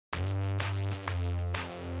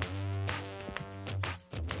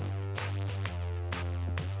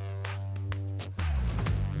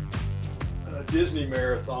Disney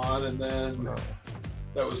marathon, and then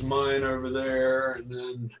that was mine over there, and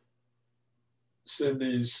then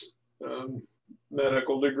Cindy's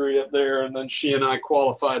medical degree up there, and then she and I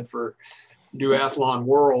qualified for duathlon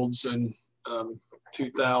worlds in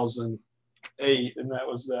 2008, and that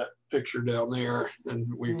was that picture down there,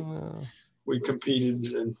 and we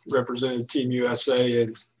competed and represented Team USA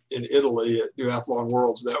in Italy at duathlon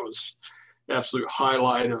worlds. That was an absolute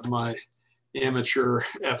highlight of my amateur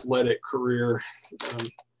athletic career,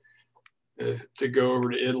 to go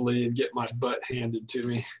over to Italy and get my butt handed to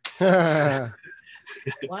me.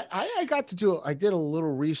 Well, I did a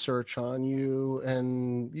little research on you,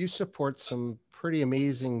 and you support some pretty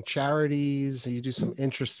amazing charities. You do some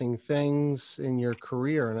interesting things in your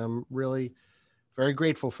career, and I'm really very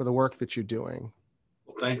grateful for the work that you're doing.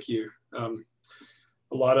 Well, thank you. A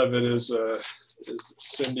lot of it is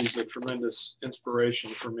Cindy's a tremendous inspiration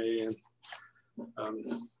for me, and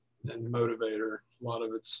motivator. A lot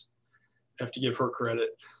of it's, have to give her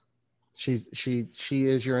credit. She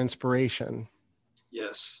is your inspiration.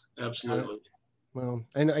 Yes, absolutely. Well,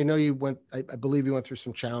 I know you went, I believe you went through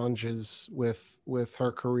some challenges with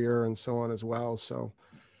her career and so on as well. So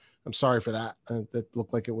I'm sorry for that. That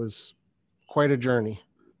looked like it was quite a journey.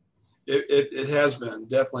 It has been,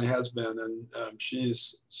 definitely has been. And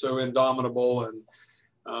she's so indomitable,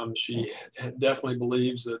 and she definitely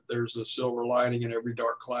believes that there's a silver lining in every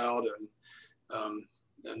dark cloud, and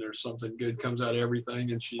there's something good comes out of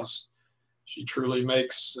everything. And she truly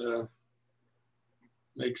makes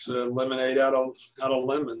lemonade out of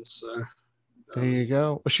lemons. There you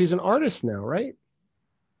go. Well, she's an artist now, right?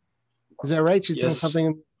 Is that right? She's doing something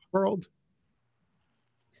in the world.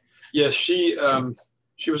 Yes, she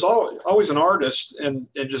was always an artist, and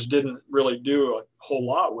just didn't really do a whole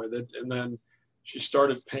lot with it. And then she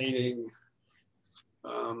started painting,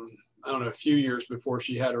 I don't know, a few years before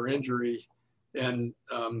she had her injury, and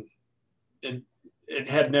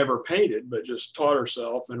had never painted, but just taught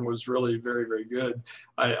herself and was really very, very good.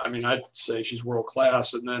 I mean, I'd say she's world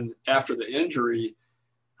class. And then after the injury,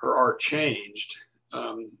 her art changed.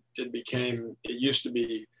 It used to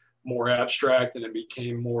be more abstract, and it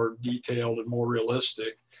became more detailed and more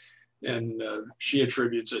realistic. And she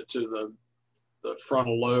attributes it to the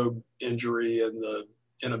frontal lobe injury and the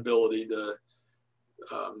inability to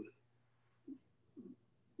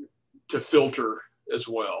filter as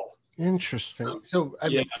well. Interesting. So I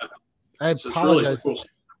apologize. Really cool.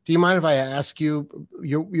 Do you mind if I ask you,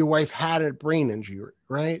 your wife had a brain injury,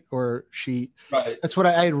 right? Or she, right. That's what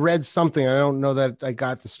I had read something. I don't know that I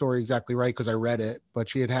got the story exactly right because I read it, but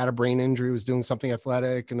she had a brain injury, was doing something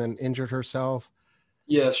athletic, and then injured herself.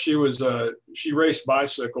 Yes, she was, she raced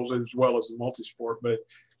bicycles as well as the multisport, but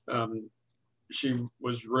she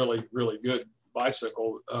was really, really good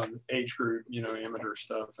bicycle, age group, amateur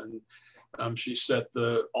stuff. And she set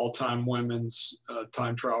the all-time women's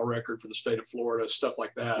time trial record for the state of Florida, stuff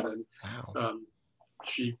like that. And wow.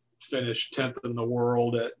 She finished 10th in the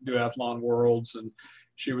world at duathlon worlds, and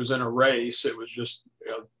she was in a race. It was just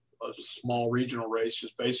a small regional race.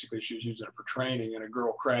 Just basically she was using it for training, and a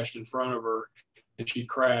girl crashed in front of her, and she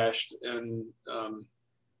crashed and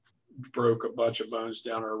broke a bunch of bones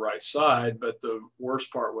down her right side. But the worst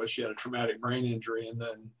part was she had a traumatic brain injury, and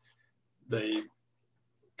then they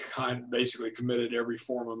basically committed every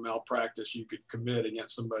form of malpractice you could commit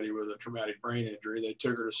against somebody with a traumatic brain injury. They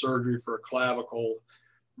took her to surgery for a clavicle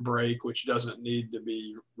break, which doesn't need to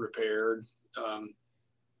be repaired,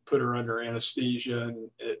 put her under anesthesia, and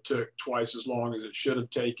it took twice as long as it should have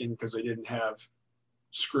taken because they didn't have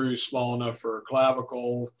screws small enough for her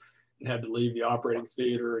clavicle, and had to leave the operating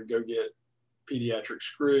theater and go get pediatric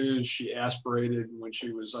screws. She aspirated when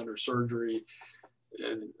she was under surgery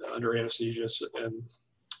and under anesthesia, and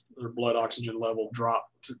their blood oxygen level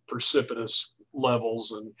dropped to precipitous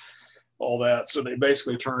levels and all that. So they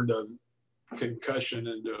basically turned a concussion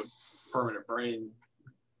into permanent brain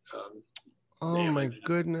damage. My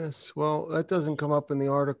goodness. Well, that doesn't come up in the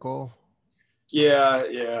article. Yeah.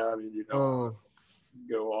 I mean, go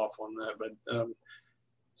off on that, but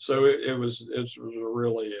so it was a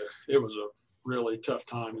really tough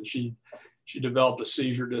time, and she developed a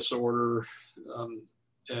seizure disorder,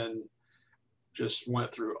 and just went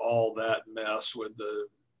through all that mess with the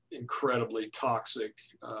incredibly toxic,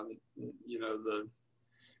 the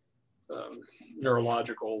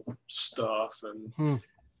neurological stuff. And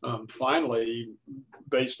finally,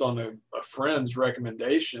 based on a friend's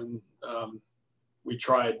recommendation, we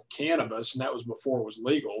tried cannabis, and that was before it was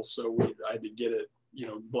legal. So I had to get it,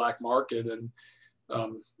 black market. And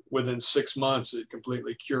within 6 months, it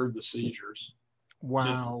completely cured the seizures.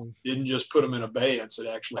 Wow. Didn't just put them in abeyance, it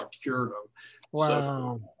actually cured them. Wow.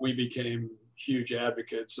 So we became huge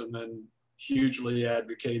advocates, and then hugely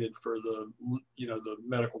advocated for the, the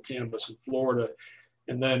medical cannabis in Florida.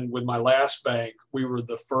 And then with my last bank, we were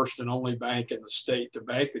the first and only bank in the state to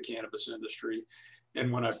bank the cannabis industry.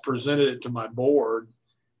 And when I presented it to my board,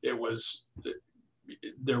 there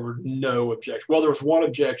were no objections. Well, there was one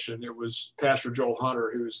objection. It was Pastor Joel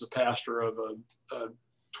Hunter, who is the pastor of a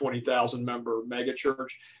 20,000 member mega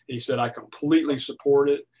church. He said, I completely support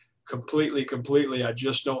it. Completely. I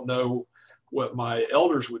just don't know what my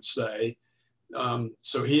elders would say.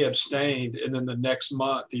 So he abstained. And then the next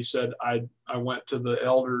month he said, I went to the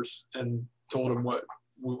elders and told them what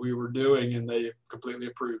we were doing, and they completely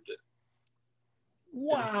approved it.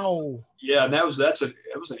 Wow. And, yeah. And it was an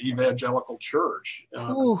evangelical church.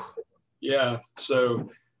 Yeah. So,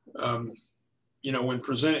 when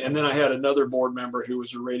presented, and then I had another board member who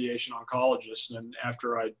was a radiation oncologist. And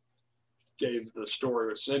after I gave the story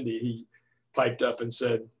with Cindy, he piped up and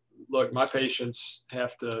said, look, my patients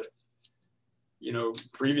have to,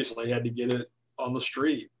 previously had to get it on the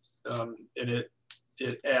street. And it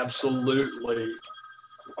absolutely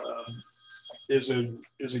is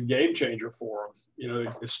a game changer for them.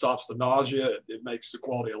 It stops the nausea. It makes the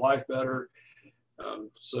quality of life better.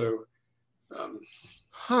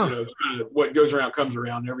 What goes around comes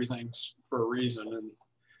around. Everything's for a reason.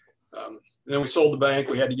 And then we sold the bank.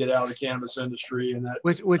 We had to get out of the cannabis industry. And that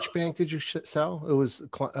which bank did you sell? It was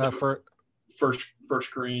for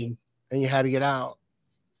First Green. And you had to get out.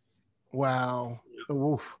 Wow. Yeah.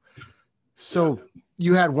 Oof. So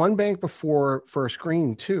you had one bank before First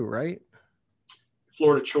Green too, right?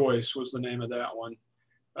 Florida Choice was the name of that one.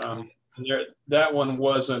 That one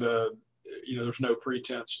wasn't there's no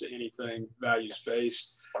pretense to anything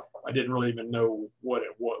values-based. I didn't really even know what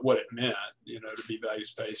it meant, to be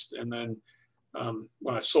values-based. And then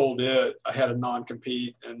when I sold it, I had a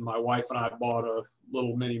non-compete, and my wife and I bought a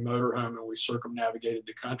little mini motorhome, and we circumnavigated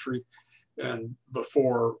the country. And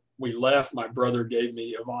before we left, my brother gave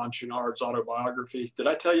me Yvon Chouinard's autobiography. Did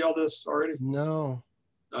I tell you all this already? No.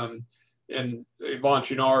 And Yvon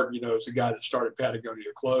Chouinard, is the guy that started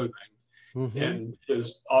Patagonia Clothing. Mm-hmm. And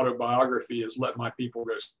his autobiography is Let My People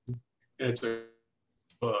Go. And it's a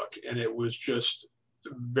book, and it was just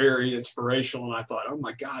very inspirational. And I thought, oh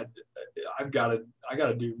my God, I got to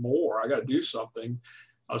do more. I got to do something.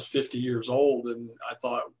 I was 50 years old, and I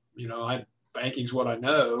thought, banking's what I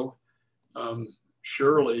know.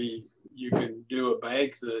 Surely you can do a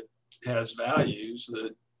bank that has values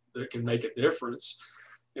that can make a difference.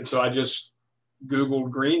 And so I just Googled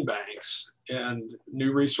green banks, and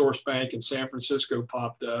New Resource Bank in San Francisco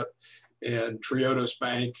popped up, and Triodos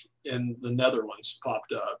Bank in the Netherlands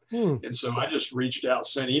popped up. And so I just reached out,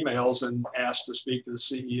 sent emails, and asked to speak to the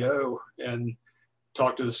CEO, and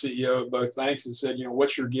talked to the CEO of both banks and said,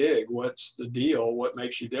 what's your gig? What's the deal? What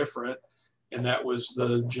makes you different? And that was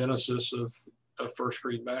the genesis of First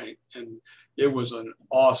Green Bank. And it was an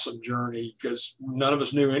awesome journey because none of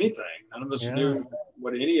us knew anything. None of us knew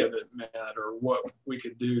what any of it meant or what we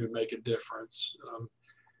could do to make a difference.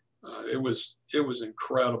 It was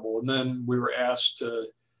incredible. And then we were asked to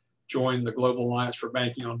join the Global Alliance for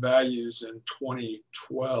Banking on Values in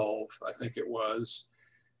 2012, I think it was.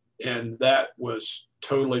 And that was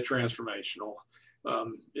totally transformational.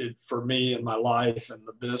 For me and my life and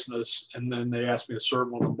the business. And then they asked me to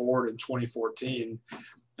serve on the board in 2014.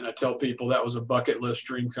 And I tell people that was a bucket list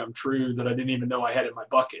dream come true that I didn't even know I had in my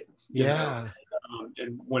bucket. You know?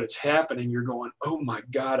 And when it's happening, you're going, oh my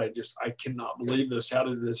God, I cannot believe this. How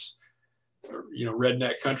did this,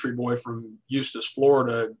 redneck country boy from Eustis,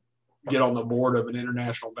 Florida, get on the board of an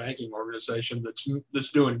international banking organization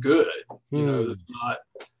that's doing good, that's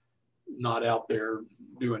not out there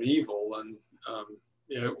doing evil. And,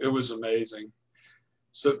 it was amazing.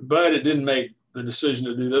 So, but it didn't make the decision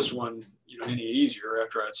to do this one, any easier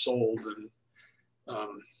after I'd sold.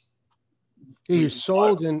 And you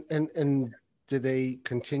sold, and did they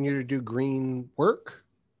continue to do green work?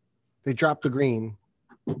 They dropped the green.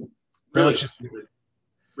 Really stupid.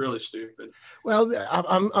 Really stupid. Well,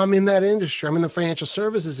 I'm in that industry. I'm in the financial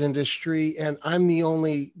services industry, and I'm the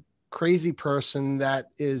only crazy person that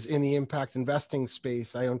is in the impact investing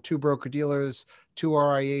space. I own 2 broker dealers, 2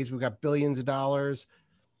 RIAs. We've got billions of dollars.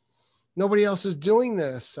 Nobody else is doing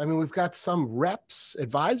this. I mean, we've got some reps,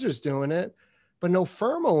 advisors doing it, but no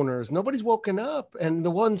firm owners. Nobody's woken up. And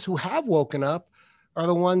the ones who have woken up are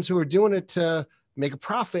the ones who are doing it to make a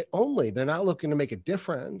profit only. They're not looking to make a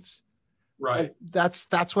difference. Right. And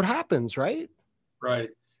that's what happens, right?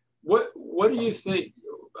 Right. What do you think?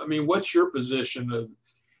 I mean, what's your position of,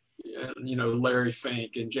 Larry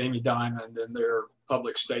Fink and Jamie Dimon and their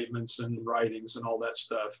public statements and writings and all that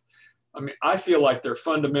stuff? I mean, I feel like they're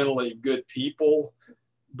fundamentally good people,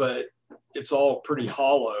 but it's all pretty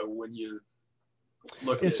hollow when you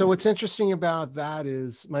look at So it. what's interesting about that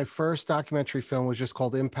is my first documentary film was just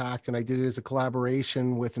called Impact, and I did it as a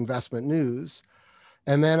collaboration with Investment News.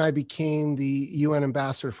 And then I became the UN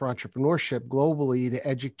ambassador for entrepreneurship globally to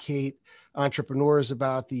educate entrepreneurs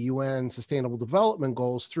about the UN Sustainable Development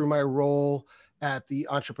Goals through my role at the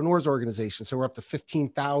Entrepreneurs Organization. So we're up to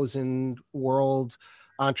 15,000 world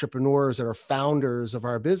entrepreneurs that are founders of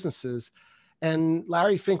our businesses. And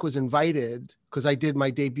Larry Fink was invited because I did my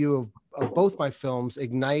debut of both my films,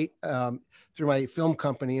 Ignite, through my film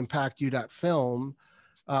company, Impact U.Film.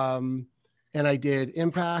 And I did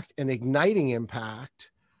Impact and Igniting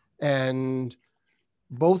Impact. And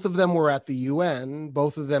both of them were at the UN.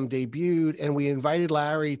 Both of them debuted. And we invited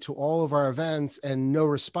Larry to all of our events and no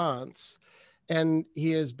response. And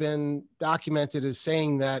he has been documented as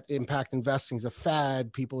saying that impact investing is a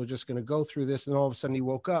fad. People are just going to go through this. And all of a sudden he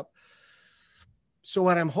woke up. So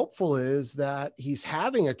what I'm hopeful is that he's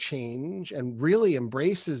having a change and really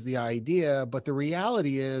embraces the idea. But the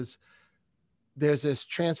reality is, there's this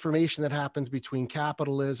transformation that happens between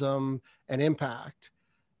capitalism and impact.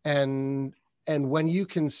 And when you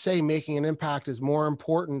can say making an impact is more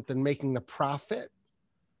important than making the profit,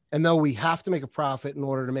 and though we have to make a profit in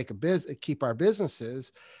order to make keep our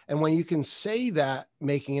businesses, and when you can say that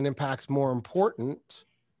making an impact is more important,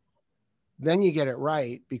 then you get it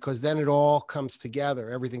right, because then it all comes together.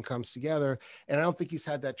 Everything comes together. And I don't think he's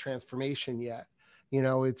had that transformation yet. You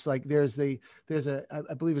know, it's like there's I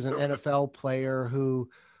believe it's an NFL player who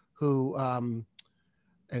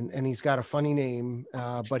and he's got a funny name,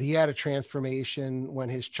 but he had a transformation when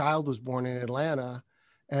his child was born in Atlanta,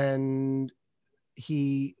 and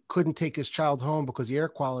he couldn't take his child home because the air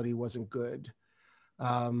quality wasn't good.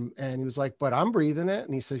 And he was like, but I'm breathing it.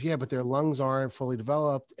 And he says, yeah, but their lungs aren't fully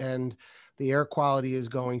developed and the air quality is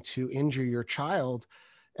going to injure your child.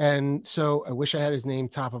 And so I wish I had his name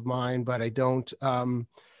top of mind, but I don't.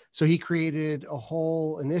 So he created a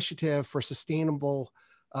whole initiative for sustainable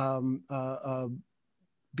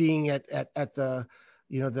being at the,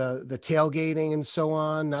 you know, the tailgating and so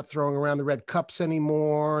on, not throwing around the red cups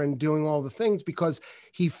anymore and doing all the things, because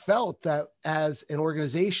he felt that as an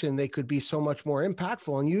organization, they could be so much more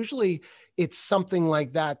impactful. And usually it's something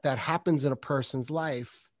like that happens in a person's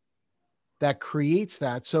life that creates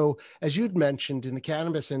that. So as you'd mentioned, in the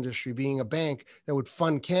cannabis industry, being a bank that would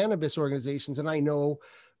fund cannabis organizations, and I know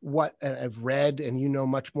what I've read, and you know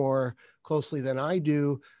much more closely than I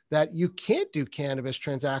do, that you can't do cannabis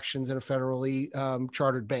transactions in a federally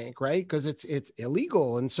chartered bank, right? Because it's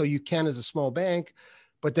illegal. And so you can as a small bank,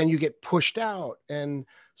 but then you get pushed out. And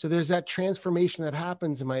so there's that transformation that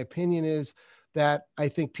happens. And my opinion is that I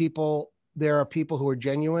think there are people who are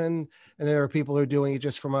genuine, and there are people who are doing it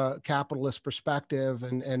just from a capitalist perspective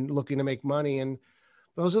and looking to make money. And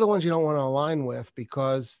those are the ones you don't want to align with,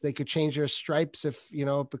 because they could change their stripes if, you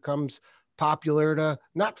know, it becomes popular to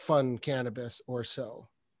not fund cannabis or so.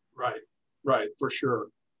 Right, for sure.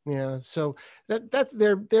 Yeah. So that's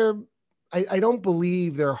I don't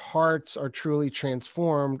believe their hearts are truly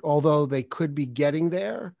transformed, although they could be getting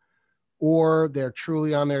there, or they're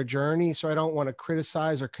truly on their journey. So I don't want to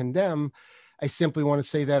criticize or condemn. I simply want to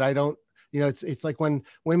say that I don't, you know, it's like when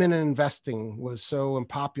women in investing was so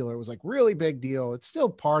unpopular, it was like really big deal. It's still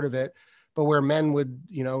part of it, but where men would,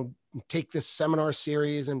 you know, take this seminar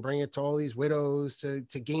series and bring it to all these widows to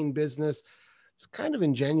gain business. It's kind of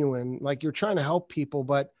ingenuine. Like you're trying to help people,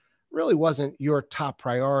 but really wasn't your top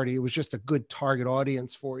priority. It was just a good target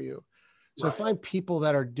audience for you. So right. I find people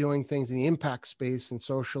that are doing things in the impact space and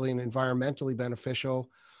socially and environmentally beneficial,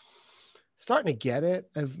 starting to get it.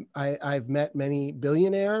 I've met many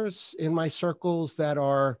billionaires in my circles that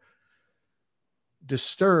are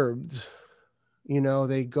disturbed. You know,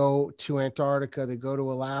 they go to Antarctica, they go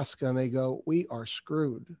to Alaska, and they go, we are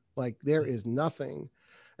screwed. Like there is nothing.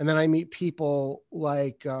 And then I meet people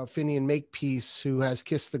like Finian Makepeace, who has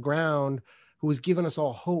kissed the ground, who has given us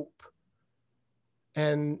all hope.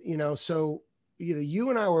 And, you know, so, you know, you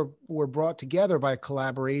and I were brought together by a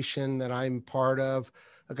collaboration that I'm part of,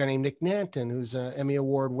 a guy named Nick Nanton, who's an Emmy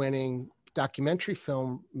Award winning documentary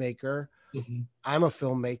filmmaker. Mm-hmm. I'm a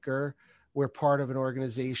filmmaker. We're part of an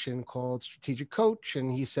organization called Strategic Coach.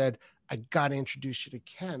 And he said, I got to introduce you to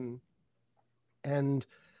Ken. And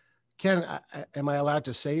Ken, am I allowed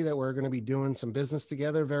to say that we're going to be doing some business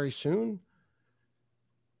together very soon?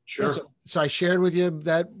 Sure. Yeah, so I shared with you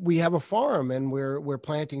that we have a farm, and we're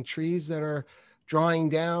planting trees that are drawing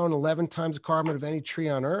down 11 times the carbon of any tree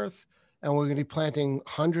on earth. And we're going to be planting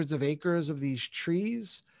hundreds of acres of these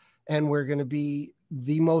trees. And we're going to be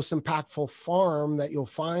the most impactful farm that you'll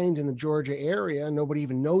find in the Georgia area. Nobody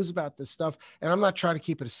even knows about this stuff. And I'm not trying to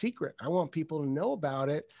keep it a secret. I want people to know about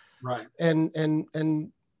it. Right.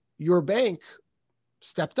 And your bank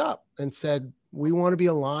stepped up and said, we want to be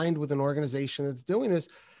aligned with an organization that's doing this.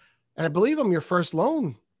 And I believe I'm your first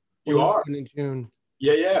loan. You are. In June.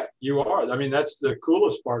 Yeah, you are. I mean, that's the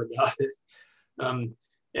coolest part about it.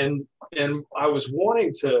 And I was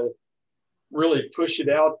wanting to really push it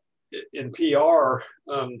out in PR,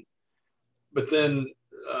 but then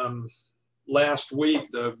last week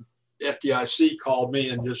the FDIC called me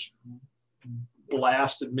and just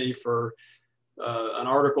blasted me for an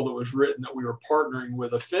article that was written that we were partnering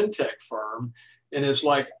with a fintech firm. And it's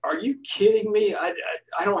like, are you kidding me? I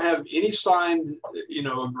don't have any signed,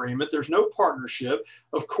 agreement. There's no partnership.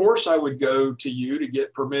 Of course, I would go to you to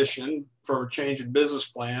get permission for a change in business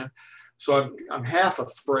plan. So I'm half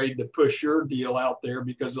afraid to push your deal out there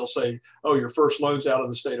because they'll say, oh, your first loan's out of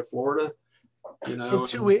the state of Florida.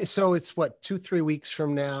 So it's what, 2-3 weeks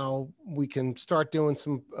from now, we can start doing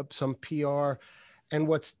some PR. And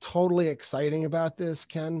what's totally exciting about this,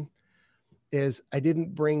 Ken, is I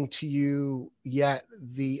didn't bring to you yet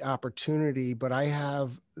the opportunity, but I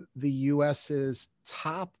have the US's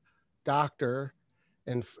top doctor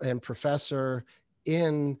and professor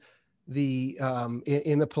in the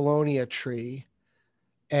Polonia tree.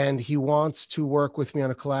 And he wants to work with me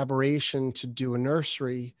on a collaboration to do a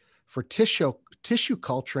nursery for tissue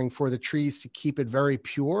culturing for the trees to keep it very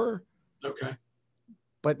pure. Okay.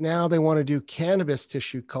 But now they want to do cannabis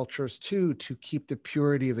tissue cultures too, to keep the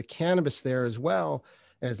purity of the cannabis there as well.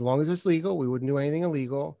 And as long as it's legal, we wouldn't do anything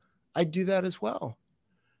illegal. I'd do that as well.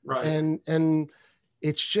 Right. And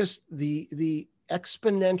it's just the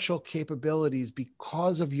exponential capabilities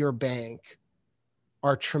because of your bank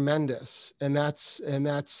are tremendous. And that's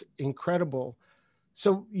incredible.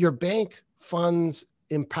 So your bank funds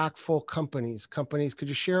impactful companies. Could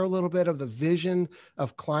you share a little bit of the vision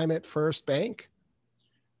of Climate First Bank?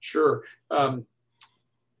 Sure.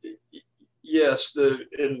 Yes,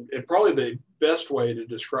 and probably the best way to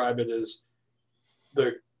describe it is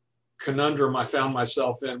the conundrum I found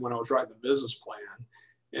myself in when I was writing the business plan.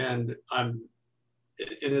 And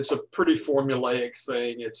it's a pretty formulaic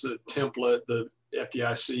thing. It's a template the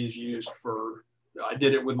FDIC is used for. I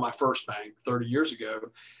did it with my first bank 30 years ago.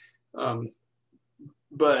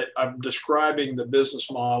 But I'm describing the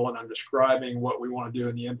business model and I'm describing what we want to do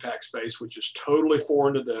in the impact space, which is totally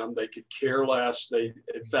foreign to them. They could care less. They,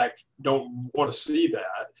 in fact, don't want to see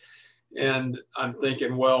that. And I'm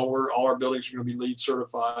thinking, well, all our buildings are going to be LEED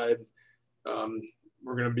certified.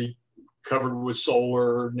 We're going to be covered with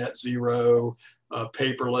solar, net zero,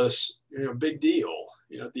 paperless, big deal.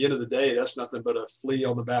 At the end of the day, that's nothing but a flea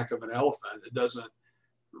on the back of an elephant. It doesn't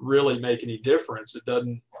really make any difference. It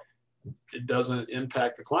doesn't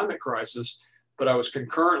impact the climate crisis. But I was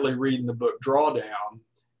concurrently reading the book Drawdown,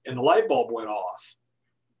 and the light bulb went off.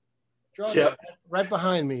 Drawdown, right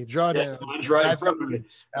behind me. Drawdown. Mine's right in front of me.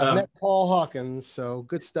 I've met Paul Hawkins, so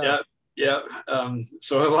good stuff. Yeah.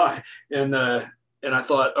 So have I. And I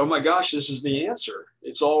thought, oh my gosh, this is the answer.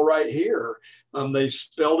 It's all right here. They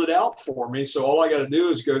spelled it out for me. So all I got to do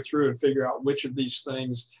is go through and figure out which of these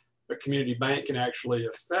things a community bank can actually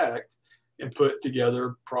affect and put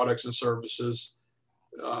together products and services,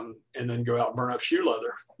 and then go out and burn up shoe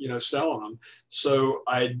leather, selling them. So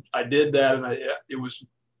I did that, and I think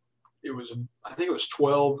it was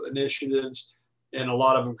 12 initiatives, and a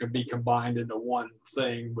lot of them could be combined into one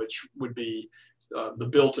thing, which would be the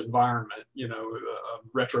built environment,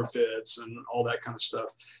 retrofits and all that kind of stuff,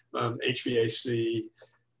 HVAC.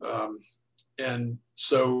 And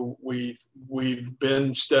so we've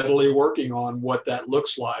been steadily working on what that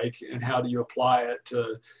looks like and how do you apply it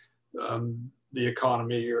to the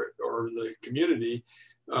economy or the community.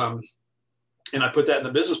 And I put that in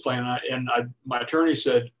the business plan, and my attorney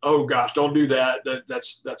said, "Oh gosh, don't do that.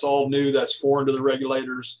 That's all new. That's foreign to the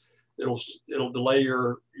regulators. It'll delay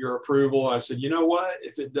your approval." I said, "You know what?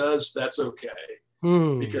 If it does, that's okay,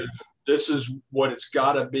 because this is what it's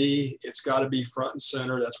got to be. It's got to be front and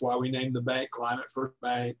center. That's why we named the bank Climate First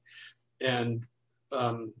Bank." And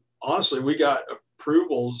honestly, we got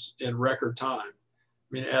approvals in record time. I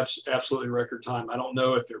mean, absolutely record time. I don't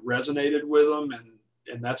know if it resonated with them,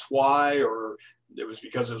 and that's why, or it was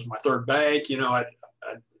because it was my third bank. I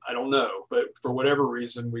don't know, but for whatever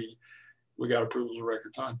reason, we got approvals in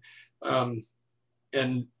record time.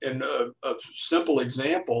 And a simple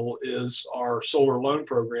example is our solar loan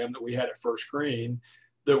program that we had at First Green.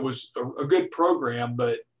 That was a good program,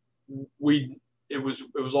 but it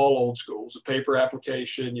was all old school. It was a paper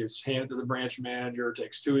application. You just hand it to the branch manager. It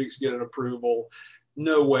takes 2 weeks to get an approval.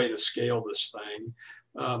 no way to scale this thing.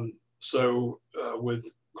 With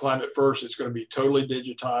Climate First, it's going to be totally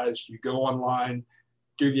digitized. You go online,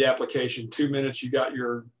 do the application, 2 minutes, you got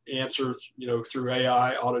your answer, through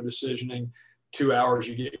AI, auto decisioning, 2 hours,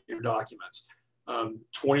 you get your documents.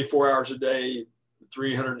 24 hours a day,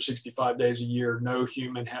 365 days a year, no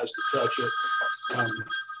human has to touch it.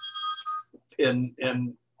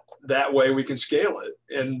 And that way we can scale it.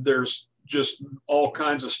 And there's just all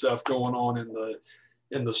kinds of stuff going on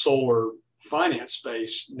in the solar finance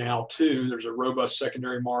space now too. There's a robust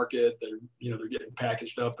secondary market. They're getting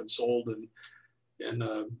packaged up and sold in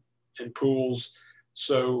pools.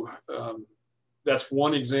 So that's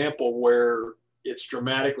one example where it's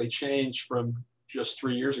dramatically changed from just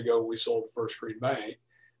 3 years ago when we sold First Green Bank,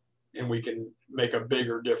 and we can make a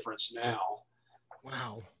bigger difference now.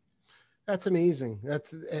 Wow. That's amazing.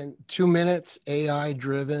 And 2 minutes, AI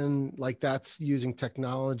driven, like that's using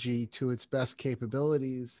technology to its best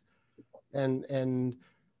capabilities. And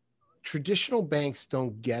traditional banks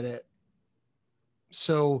don't get it.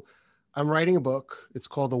 So I'm writing a book. It's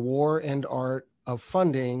called The War and Art of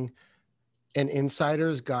Funding: An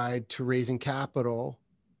Insider's Guide to Raising Capital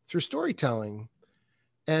Through Storytelling.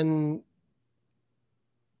 And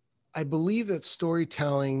I believe that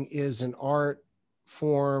storytelling is an art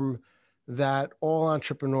form that all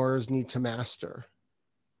entrepreneurs need to master,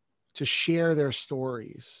 to share their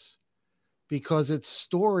stories, because it's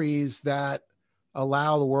stories that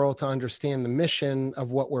allow the world to understand the mission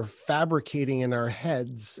of what we're fabricating in our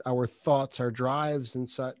heads, our thoughts, our drives and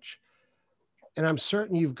such. And I'm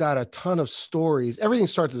certain you've got a ton of stories. Everything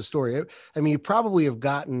starts as a story. I mean, you probably have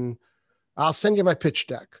gotten, I'll send you my pitch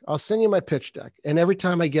deck. And every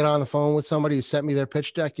time I get on the phone with somebody who sent me their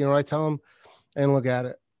pitch deck, you know what I tell them? And look at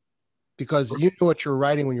it. Because you know what you're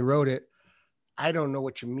writing when you wrote it. I don't know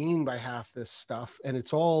what you mean by half this stuff. And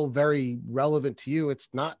it's all very relevant to you. It's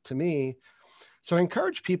not to me. So I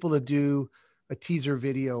encourage people to do a teaser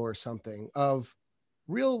video or something of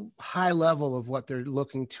real high level of what they're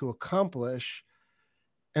looking to accomplish,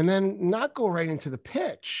 and then not go right into the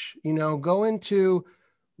pitch, go into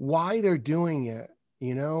why they're doing it.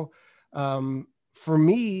 For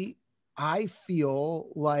me, I feel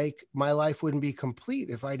like my life wouldn't be complete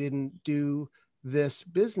if I didn't do this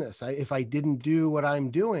business. If I didn't do what I'm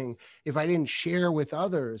doing, if I didn't share with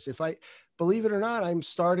others, believe it or not, I'm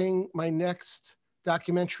starting my next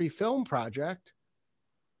documentary film project,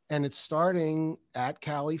 and it's starting at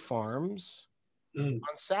Cali Farms on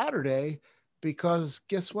Saturday, because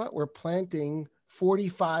guess what? We're planting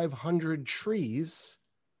 4,500 trees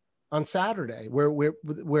on Saturday.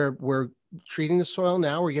 We're treating the soil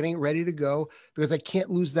now. We're getting it ready to go, because I can't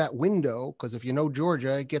lose that window, because if you know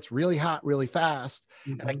Georgia, it gets really hot really fast,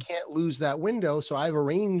 and I can't lose that window. So I've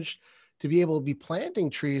arranged to be able to be planting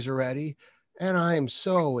trees already, and I am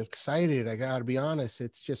so excited. I got to be honest,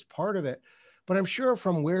 it's just part of it. But I'm sure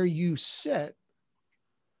from where you sit,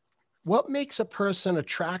 what makes a person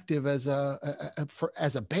attractive as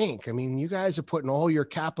a bank? I mean, you guys are putting all your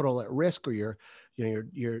capital at risk, or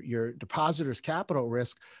your depositors' capital at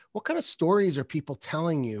risk. What kind of stories are people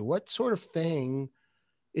telling you? What sort of thing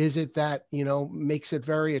is it that, makes it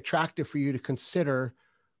very attractive for you to consider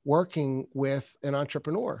working with an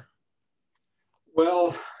entrepreneur?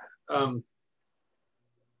 Well,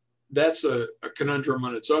 that's a conundrum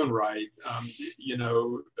in its own right,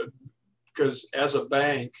 because as a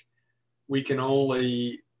bank, we can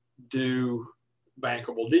only do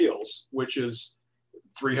bankable deals, which is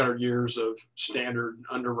 300 years of standard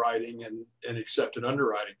underwriting and accepted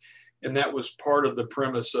underwriting. And that was part of the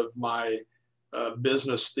premise of my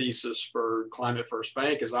business thesis for Climate First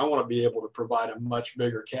Bank, is I want to be able to provide a much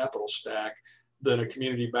bigger capital stack than a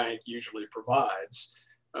community bank usually provides.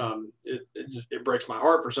 It breaks my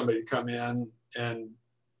heart for somebody to come in and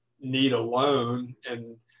need a loan,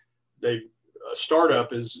 and a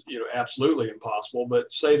startup is absolutely impossible,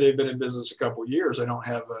 but say they've been in business a couple of years, they don't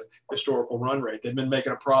have a historical run rate, they've been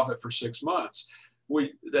making a profit for 6 months,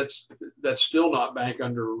 that's still not bank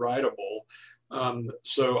underwritable.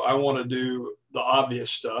 So I want to do the obvious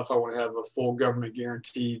stuff. I want to have a full government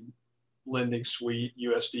guaranteed lending suite,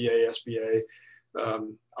 USDA, SBA.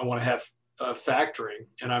 I want to have factoring,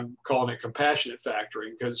 and I'm calling it compassionate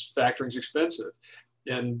factoring, because factoring is expensive.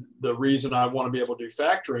 And the reason I want to be able to do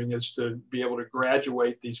factoring is to be able to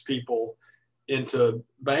graduate these people into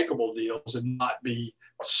bankable deals and not be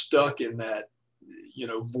stuck in that,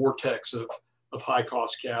 vortex of high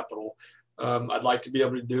cost capital. I'd like to be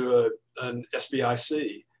able to do an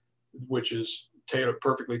SBIC, which is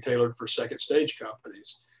perfectly tailored for second stage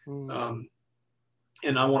companies.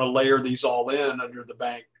 And I want to layer these all in under the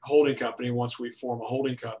bank holding company once we form a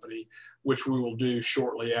holding company, which we will do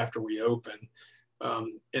shortly after we open.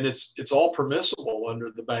 And it's all permissible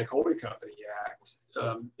under the Bank Holding Company Act.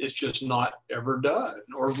 It's just not ever done,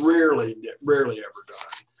 or rarely ever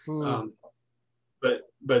done.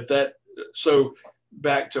 But that, so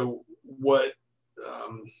back to what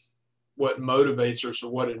motivates us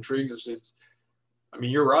or what intrigues us is, I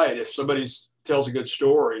mean, you're right. If somebody tells a good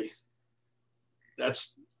story,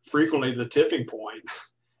 that's frequently the tipping point.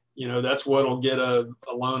 You know, that's what'll get a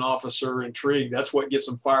loan officer intrigued. That's what gets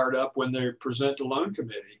them fired up when they present to loan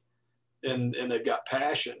committee, and they've got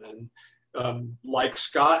passion. And like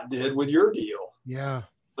Scott did with your deal. Yeah.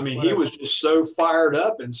 I mean, he was just so fired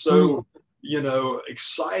up and so, you know,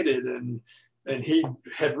 excited, and he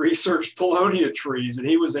had researched Polonia trees, and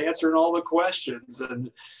he was answering all the questions, and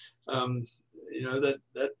you know,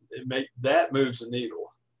 that moves the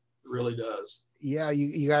needle. It really does. Yeah,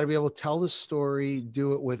 you got to be able to tell the story,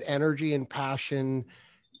 do it with energy and passion.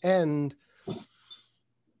 And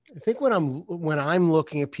I think when I'm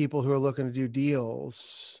looking at people who are looking to do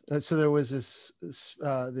deals, so there was this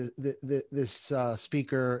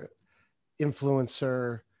speaker,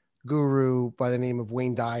 influencer, guru by the name of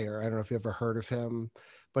Wayne Dyer. I don't know if you ever heard of him,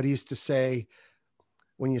 but he used to say,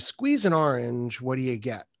 when you squeeze an orange, what do you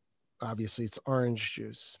get? Obviously, it's orange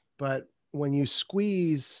juice. But when you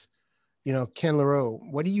squeeze, you know, Ken LaRoe,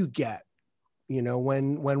 what do you get? You know,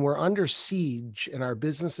 when we're under siege and our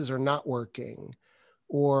businesses are not working,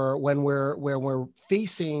 or when we're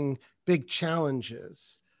facing big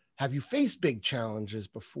challenges. Have you faced big challenges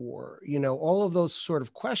before? You know, all of those sort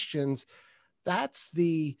of questions. That's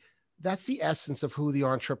the essence of who the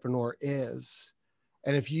entrepreneur is.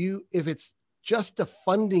 And if it's just a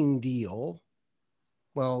funding deal,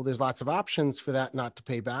 well, there's lots of options for that not to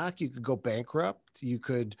pay back. You could go bankrupt. You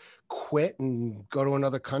could quit and go to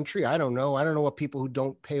another country. I don't know. I don't know what people who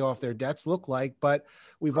don't pay off their debts look like, but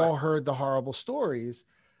we've all heard the horrible stories.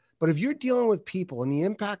 But if you're dealing with people in the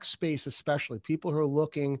impact space, especially people who are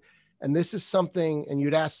looking, and this is something, and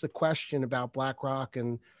you'd ask the question about BlackRock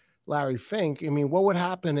and Larry Fink. I mean, what would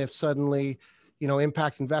happen if suddenly, you know,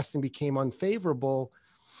 impact investing became unfavorable?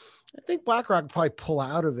 I think BlackRock would probably pull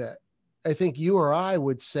out of it. I think you or I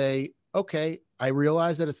would say, okay, I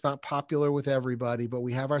realize that it's not popular with everybody, but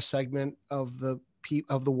we have our segment of the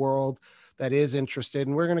world that is interested,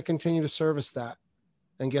 and we're going to continue to service that.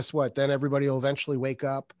 And guess what? Then everybody will eventually wake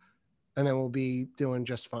up, and then we'll be doing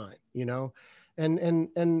just fine, you know? And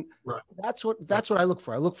right. That's what I look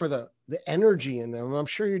for. I look for the energy in them. I'm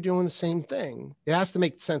sure you're doing the same thing. It has to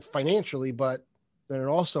make sense financially, but then it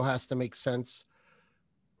also has to make sense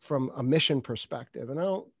from a mission perspective. And I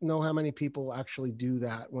don't know how many people actually do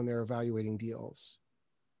that when they're evaluating deals.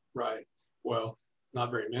 Right. Well, not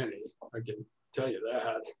very many. I can tell you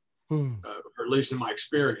that, or at least in my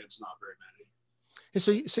experience, not very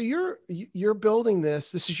many. So you're building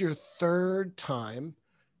this. This is your third time.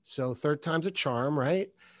 So third time's a charm, right?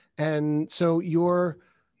 And so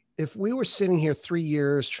if we were sitting here 3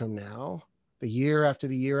 years from now, the year after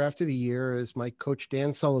the year after the year, as my coach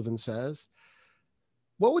Dan Sullivan says,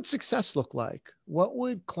 what would success look like? What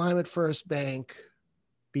would Climate First Bank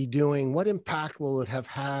be doing? What impact will it have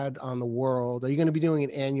had on the world? Are you going to be doing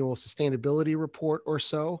an annual sustainability report or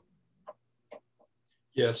so?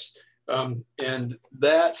 Yes. And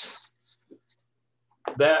that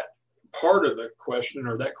part of the question,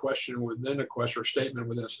 or that question within a question, or statement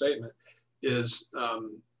within a statement,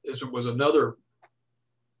 was another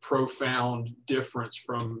profound difference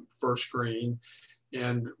from First Green.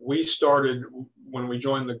 And we started, when we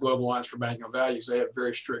joined the Global Alliance for Banking on Values, they have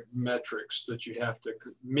very strict metrics that you have to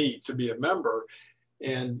meet to be a member.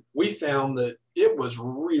 And we found that it was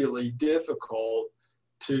really difficult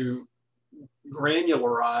to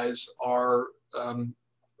granularize our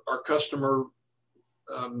customer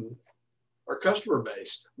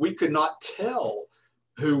base. We could not tell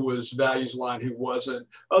who was values aligned, who wasn't,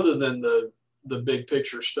 other than the big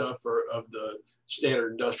picture stuff of the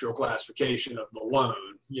standard industrial classification of the loan,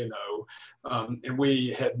 you know. And we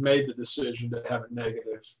had made the decision to have a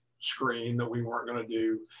negative screen, that we weren't going to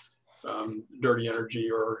do dirty energy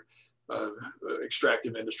or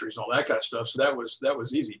extractive industries, all that kind of stuff. So that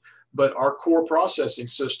was easy. But our core processing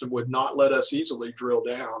system would not let us easily drill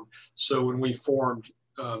down. So when we formed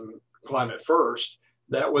Climate First,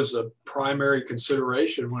 that was a primary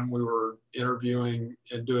consideration when we were interviewing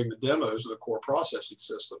and doing the demos of the core processing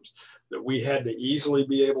systems, that we had to easily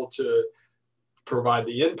be able to provide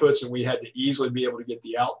the inputs, and we had to easily be able to get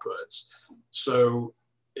the outputs. So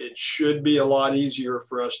it should be a lot easier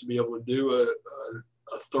for us to be able to do a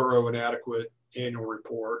thorough and adequate annual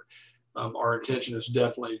report. Our intention is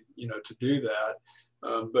definitely, to do that.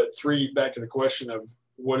 But back to the question of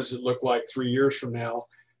what does it look like 3 years from now?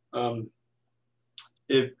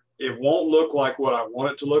 It won't look like what I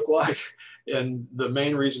want it to look like. And the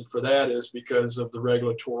main reason for that is because of the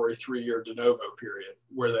regulatory 3-year de novo period,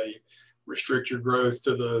 where they restrict your growth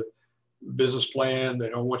to the business plan. They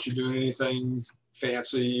don't want you doing anything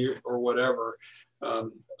fancy or whatever.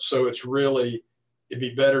 So it'd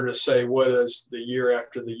be better to say, what does the year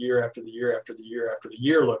after the year after the year after the year after the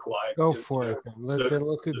year look like? Go for it. Then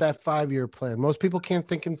look at that 5-year plan. Most people can't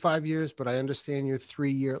think in 5 years, but I understand your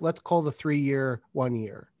 3-year. Let's call the 3-year 1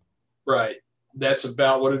 year. Right. That's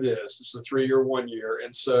about what it is. It's the 3-year 1 year.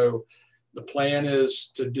 And so the plan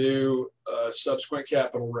is to do a subsequent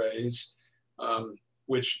capital raise,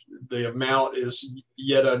 which the amount is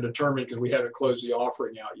yet undetermined because we haven't closed the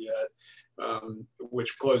offering out yet,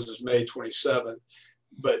 which closes May 27th.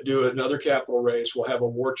 But do another capital raise. We'll have a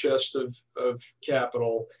war chest of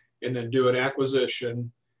capital, and then do an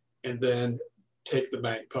acquisition, and then take the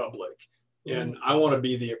bank public. And I want to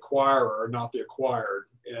be the acquirer, not the acquired.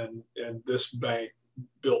 And this bank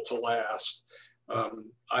built to last.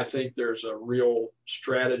 I think there's a real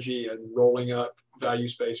strategy in rolling up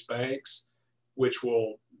values-based banks, which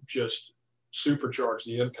will just supercharge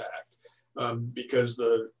the impact. Because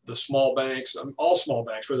the small banks, all small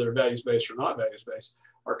banks, whether they're values-based or not values-based,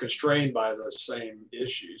 are constrained by the same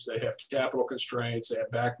issues. They have capital constraints, they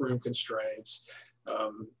have backroom constraints,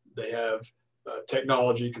 they have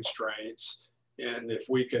technology constraints. And if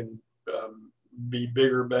we can be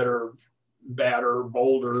bigger, better, badder,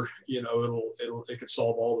 bolder, it could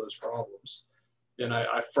solve all those problems. And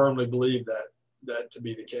I firmly believe that to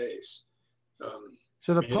be the case.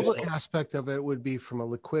 So the public aspect of it would be from a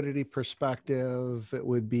liquidity perspective. It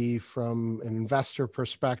would be from an investor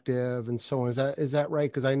perspective, and so on. Is that right?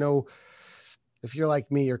 Because I know if you're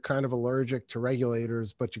like me, you're kind of allergic to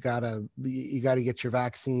regulators, but you gotta get your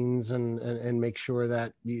vaccines and make sure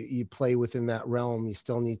that you play within that realm. You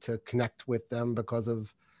still need to connect with them because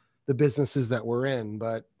of the businesses that we're in.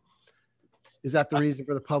 But is that the reason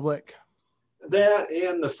for the public? That,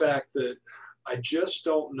 and the fact that I just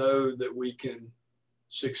don't know that we can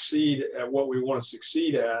succeed at what we want to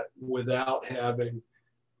succeed at without having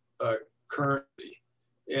a currency.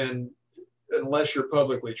 And unless you're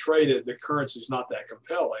publicly traded, the currency is not that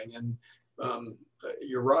compelling. And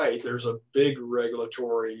you're right, there's a big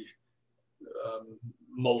regulatory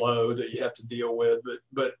malo that you have to deal with,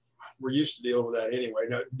 but we're used to dealing with that anyway.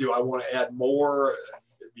 Now, do I want to add more?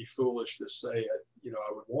 It'd be foolish to say,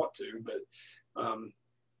 I would want to, but I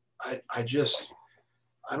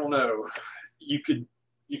don't know. You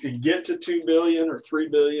could get to 2 billion or 3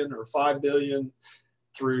 billion or 5 billion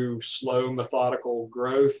through slow, methodical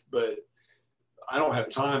growth, but I don't have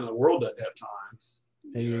time. The world doesn't have time.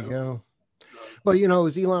 There you go. Well, it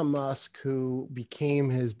was Elon Musk who became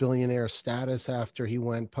his billionaire status after he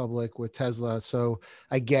went public with Tesla. So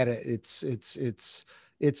I get it. It's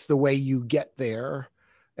the way you get there.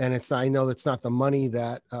 And I know that's not the money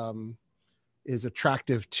that is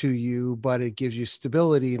attractive to you, but it gives you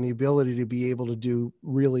stability and the ability to be able to do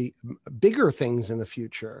really bigger things in the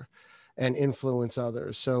future and influence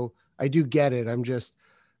others. So I do get it. I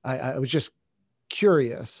was just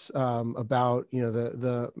curious about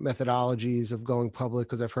the methodologies of going public,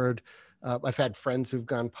 because I've had friends who've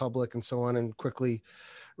gone public and so on and quickly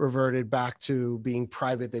reverted back to being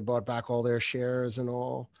private. They bought back all their shares and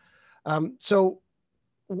all. So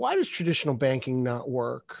why does traditional banking not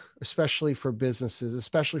work, especially for businesses,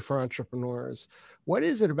 especially for entrepreneurs? What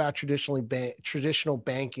is it about traditional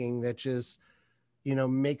banking that just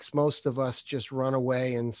makes most of us just run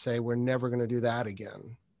away and say we're never going to do that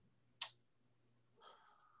again?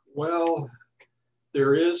 Well,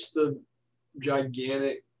 there is the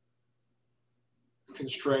gigantic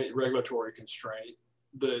regulatory constraint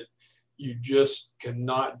that you just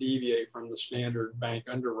cannot deviate from the standard bank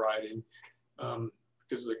underwriting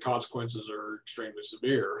because the consequences are extremely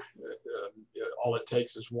severe. All it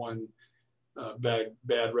takes is one bad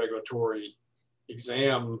regulatory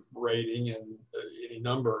exam rating, and any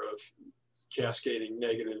number of cascading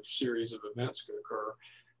negative series of events could occur.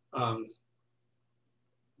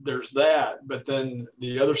 There's that, but then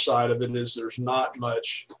the other side of it is there's not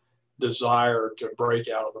much desire to break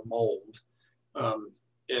out of the mold.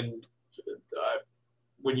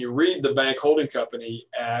 When you read the Bank Holding Company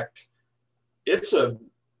Act, it's a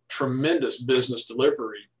tremendous business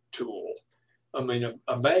delivery tool. I mean,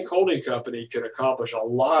 a bank holding company can accomplish a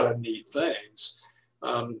lot of neat things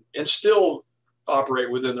and still operate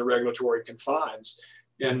within the regulatory confines.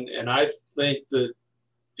 And I think that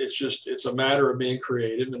it's a matter of being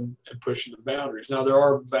creative and pushing the boundaries. Now there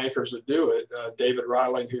are bankers that do it. David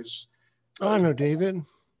Reiling, who's I know David.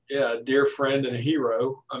 Yeah, a dear friend and a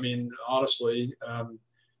hero. I mean, honestly,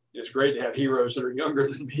 it's great to have heroes that are younger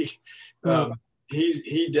than me.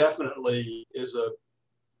 He definitely is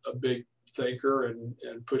a big thinker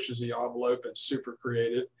and pushes the envelope and super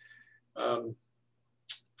creative.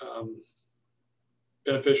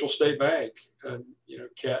 Beneficial State Bank,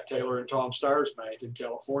 Cat Taylor and Tom Steyer's Bank in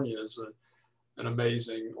California is an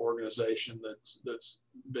amazing organization that's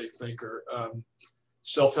big thinker.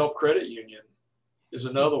 Self-Help Credit Union is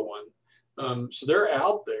another one. So they're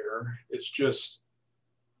out there. It's just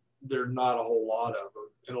there are not a whole lot of them,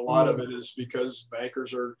 and a lot of it is because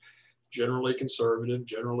bankers are generally conservative,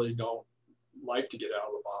 generally don't like to get out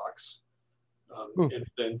of the box, and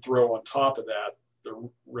then throw on top of that the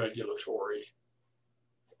regulatory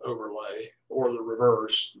overlay, or the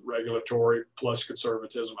reverse, regulatory plus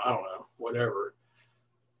conservatism. I don't know, whatever.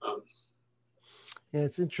 Yeah,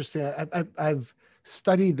 it's interesting. I've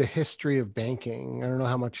studied the history of banking. I don't know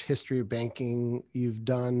how much history of banking you've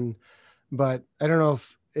done, but I don't know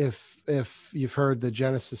if you've heard the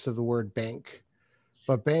genesis of the word bank.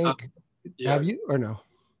 But bank, have you or no?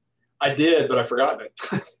 I did, but I've forgotten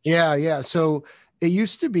it. Yeah. So it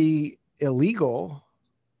used to be illegal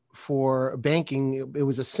for banking. It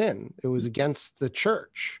was a sin. It was against the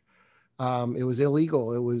church. It was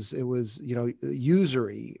illegal. It was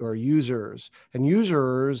usury or users, and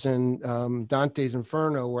usurers and Dante's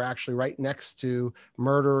Inferno were actually right next to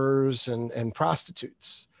murderers and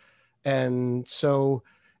prostitutes. And so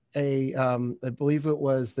I believe it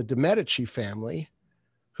was the de Medici family,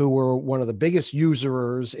 who were one of the biggest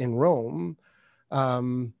usurers in Rome,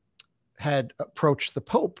 had approached the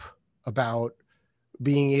Pope about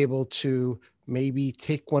being able to maybe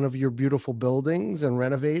take one of your beautiful buildings and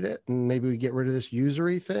renovate it, and maybe we get rid of this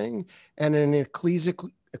usury thing. And an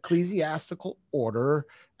ecclesiastical order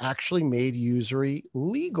actually made usury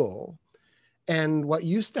legal. And what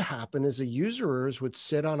used to happen is the usurers would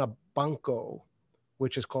sit on a banco,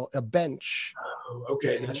 which is called a bench. Oh,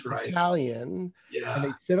 okay, that's right. Italian. Yeah. And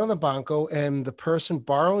they'd sit on the banco, and the person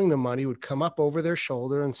borrowing the money would come up over their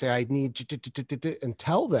shoulder and say, I need to, and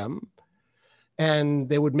tell them. And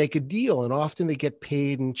they would make a deal. And often they get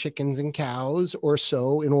paid in chickens and cows or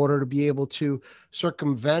so in order to be able to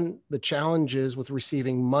circumvent the challenges with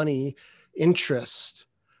receiving money, interest.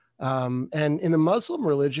 And in the Muslim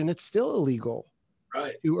religion, it's still illegal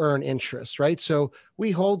to earn interest, right? So we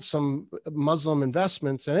hold some Muslim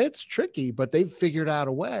investments, and it's tricky, but they've figured out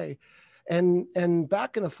a way. And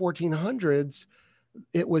back in the 1400s,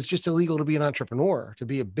 it was just illegal to be an entrepreneur, to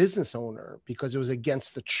be a business owner, because it was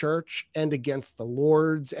against the church and against the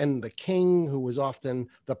lords and the king, who was often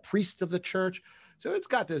the priest of the church. So it's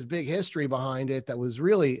got this big history behind it that was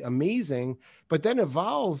really amazing, but then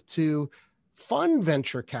evolved to fund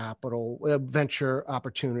venture capital, venture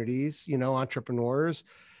opportunities, entrepreneurs,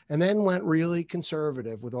 and then went really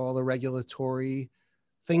conservative with all the regulatory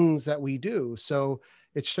things that we do. So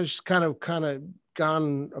it's just kind of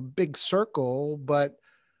gone a big circle, but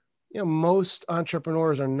most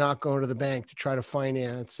entrepreneurs are not going to the bank to try to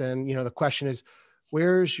finance. And the question is,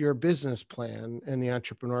 where's your business plan? And the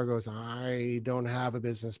entrepreneur goes, I don't have a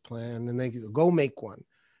business plan. And they go make one,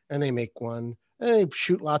 and they make one, and they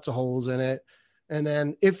shoot lots of holes in it. And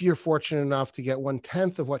then if you're fortunate enough to get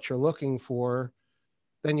 1/10 of what you're looking for,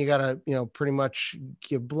 then you got to, pretty much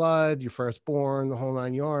give blood, your firstborn, the whole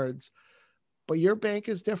 9 yards. But your bank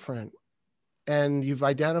is different. And you've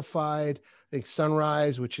identified, I think,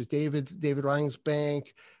 Sunrise, which is David Reiling's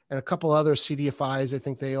bank, and a couple other CDFIs, I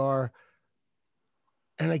think they are.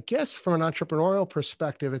 And I guess from an entrepreneurial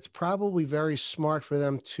perspective, it's probably very smart for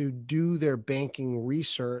them to do their banking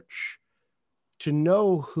research to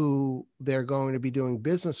know who they're going to be doing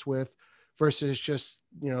business with, versus just,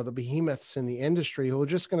 the behemoths in the industry who are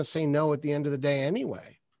just going to say no at the end of the day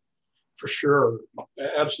anyway. For sure.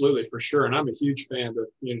 Absolutely, for sure. And I'm a huge fan of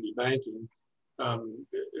community banking.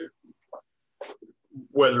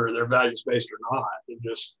 Whether they're values-based or not, and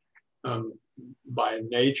just by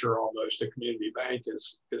nature, almost a community bank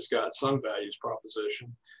has got some values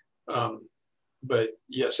proposition. But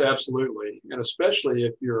yes, absolutely. And especially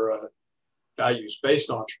if you're a values-based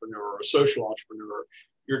entrepreneur or a social entrepreneur,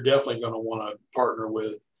 you're definitely going to want to partner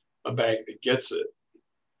with a bank that gets it.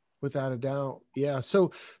 Without a doubt. Yeah.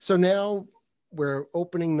 So now we're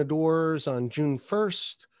opening the doors on June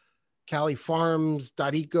 1st.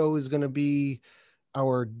 CaliFarms.eco is going to be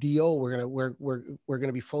our deal. We're going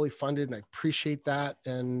to be fully funded, and I appreciate that.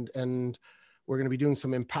 And we're going to be doing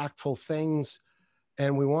some impactful things.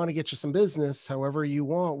 and we want to get you some business however you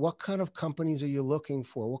want. What kind of companies are you looking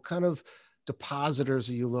for? What kind of depositors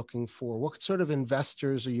are you looking for? What sort of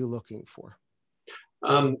investors are you looking for?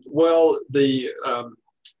 Well,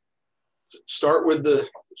 start at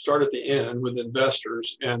the end with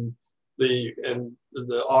investors, and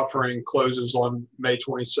the offering closes on May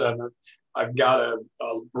 27th. I've got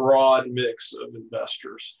a broad mix of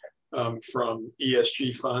investors, from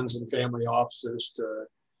ESG funds and family offices to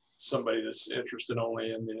somebody that's interested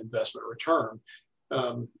only in the investment return.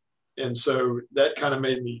 And so that kind of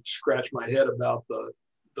made me scratch my head about the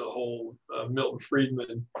whole Milton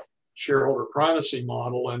Friedman shareholder primacy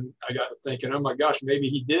model. And I got to thinking, oh my gosh, maybe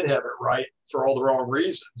he did have it right for all the wrong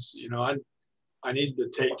reasons. You know, I need to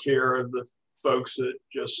take care of the folks that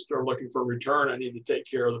just are looking for return. I need to take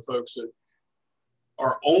care of the folks that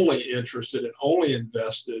are only interested and only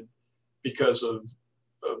invested because of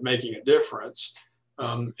making a difference.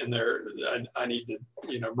 And I need to,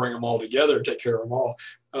 bring them all together, take care of them all.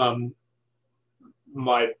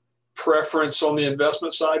 My preference on the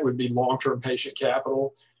investment side would be long-term patient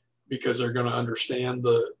capital, because they're going to understand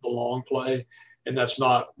the long play. And that's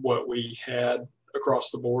not what we had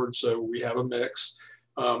across the board. So we have a mix.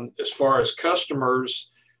 As far as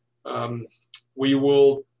customers, we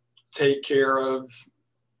will take care of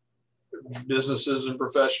businesses and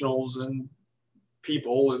professionals and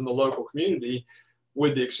people in the local community,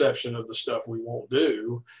 with the exception of the stuff we won't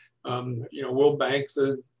do. We'll bank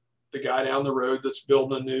the guy down the road that's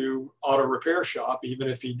building a new auto repair shop, even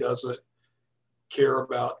if he doesn't care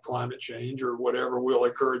about climate change or whatever. We'll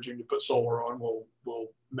encourage him to put solar on. We'll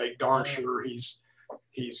make darn sure he's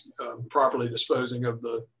properly disposing of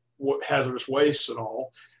the hazardous waste and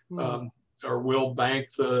all. Or we'll bank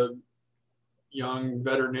the young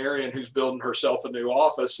veterinarian who's building herself a new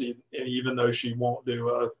office, and even though she won't do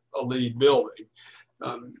a lead building.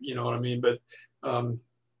 You know what I mean? But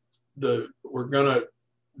we're going to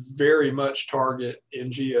very much target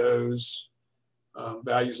NGOs,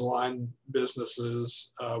 values aligned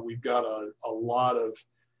businesses. We've got a lot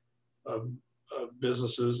of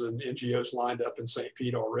businesses and NGOs lined up in St.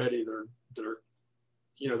 Pete already.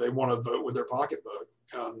 They want to vote with their pocketbook.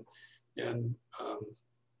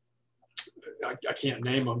 I can't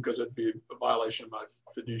name them because it'd be a violation of my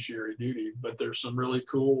fiduciary duty, but there's some really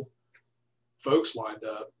cool folks lined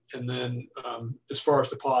up. And then as far as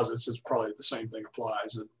deposits, it's probably the same thing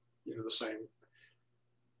applies. And, the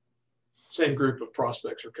same group of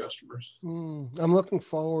prospects or customers. I'm looking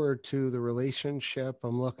forward to the relationship.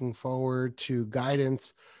 I'm looking forward to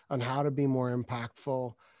guidance on how to be more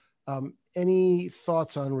impactful. Any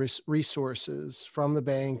thoughts on resources from the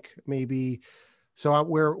bank, maybe? So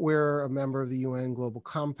we're a member of the UN Global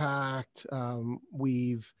Compact.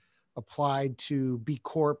 We've applied to B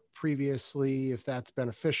Corp previously, if that's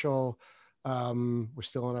beneficial. We're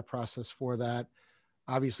still in a process for that.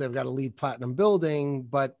 Obviously, I've got a LEED Platinum building,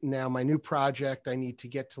 but now my new project, I need to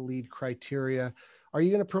get to LEED criteria. Are you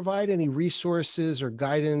going to provide any resources or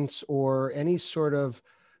guidance or any sort of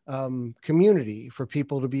community for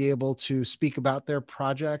people to be able to speak about their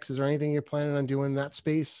projects? Is there anything you're planning on doing in that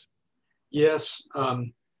space? Yes. A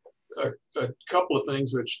couple of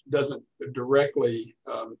things which doesn't directly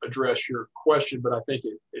address your question, but I think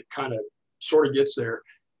it kind of sort of gets there.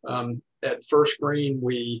 At First Green,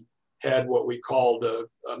 we had what we called a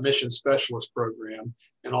mission specialist program,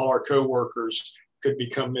 and all our coworkers could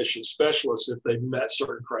become mission specialists if they met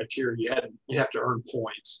certain criteria. You have to earn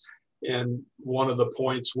points. And one of the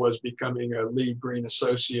points was becoming a lead green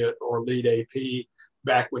associate or lead AP,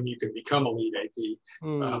 back when you could become a lead AP.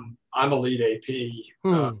 I'm a lead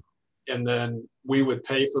AP. And then we would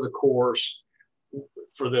pay for the course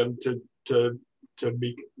for them to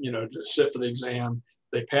be, to sit for the exam.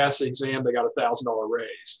 They passed the exam, they got a $1,000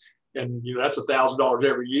 raise. And that's $1,000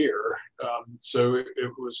 every year. So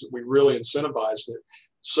we really incentivized it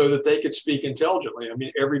so that they could speak intelligently. I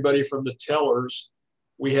mean, everybody from the tellers,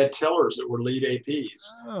 we had tellers that were lead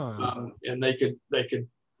APs, and they could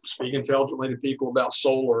speak intelligently to people about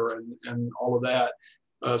solar and all of that.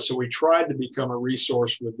 So we tried to become a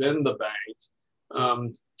resource within the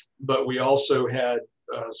bank, but we also had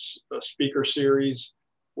a speaker series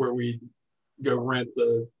where we go rent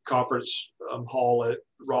the conference hall at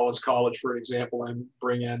Rollins College, for example, and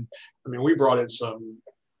we brought in some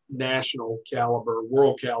national caliber,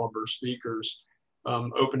 world caliber speakers,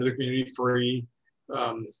 open to the community, free.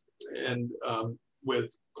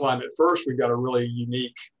 With Climate First, we got a really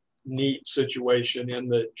unique, neat situation in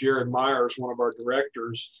that Jared Myers, one of our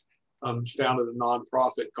directors, founded a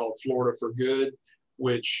nonprofit called Florida for Good,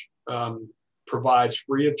 which provides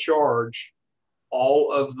free of charge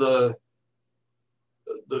all of the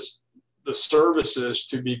the services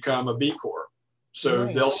to become a B Corp. So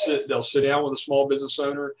Nice. they'll sit down with a small business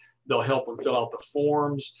owner. They'll help them fill out the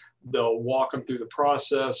forms. They'll walk them through the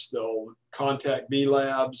process. They'll contact B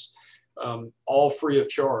Labs, all free of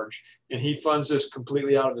charge. And he funds this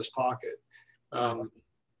completely out of his pocket.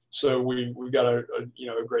 So we've got a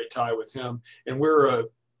great tie with him. And we're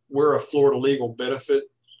a Florida legal benefit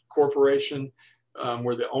corporation.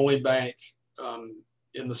 We're the only bank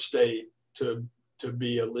in the state to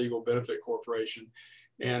be a legal benefit corporation.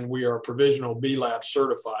 And we are provisional B Lab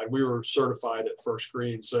certified. We were certified at First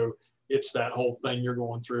Green. So it's that whole thing you're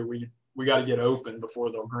going through. We got to get open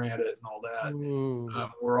before they'll grant it and all that.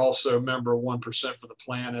 We're also a member of 1% for the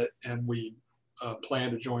Planet, and we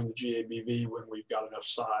plan to join the GABV when we've got enough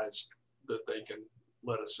size that they can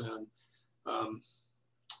let us in.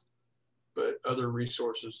 But other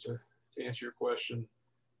resources to answer your question,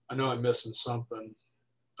 I know I'm missing something.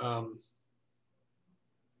 Dang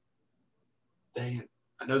it.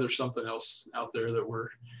 I know there's something else out there that we're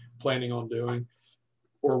planning on doing,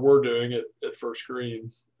 or we're doing it at First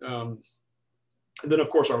Green. And then,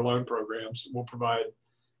 of course, our loan programs will provide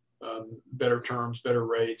better terms, better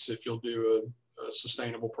rates if you'll do a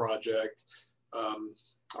sustainable project.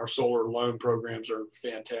 Our solar loan programs are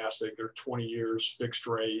fantastic. They're 20 years fixed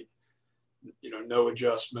rate, no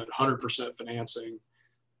adjustment, 100% financing,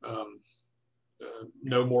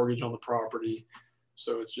 no mortgage on the property.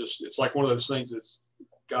 So it's like one of those things that's,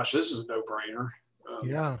 gosh, this is a no-brainer.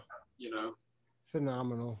 Yeah.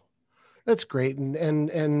 Phenomenal. That's great.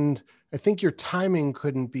 And I think your timing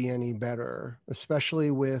couldn't be any better, especially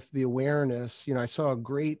with the awareness. I saw a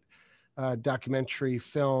great documentary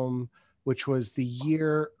film, which was The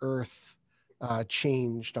Year Earth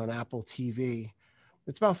Changed on Apple TV.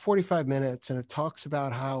 It's about 45 minutes, and it talks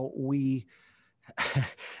about how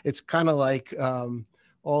it's kind of like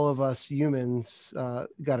all of us humans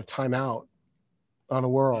got a timeout on the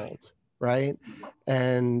world, right?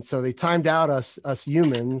 And so they timed out us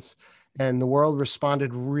humans, and the world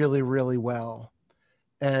responded really, really well.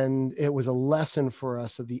 And it was a lesson for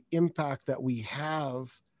us of the impact that we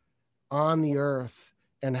have on the earth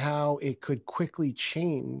and how it could quickly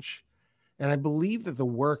change. And I believe that the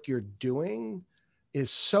work you're doing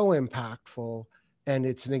is so impactful, and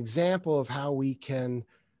it's an example of how we can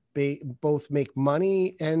both make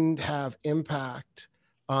money and have impact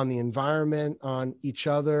on the environment, on each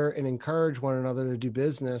other, and encourage one another to do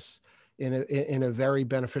business in a very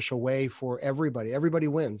beneficial way for everybody. Everybody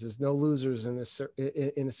wins. There's no losers in this,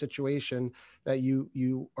 in a situation that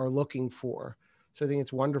you are looking for. So I think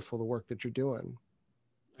it's wonderful, the work that you're doing.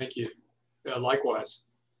 Thank you. Yeah, likewise.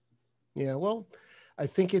 Yeah, well, I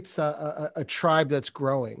think it's a tribe that's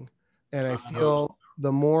growing, and I feel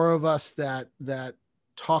the more of us that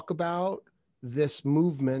talk about this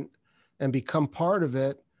movement and become part of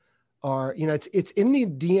it are, it's in the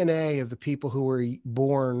DNA of the people who were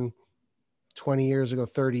born 20 years ago,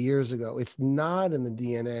 30 years ago. It's not in the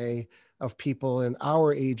DNA of people in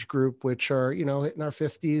our age group, which are, hitting our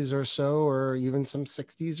 50s or so, or even some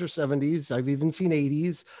 60s or 70s. I've even seen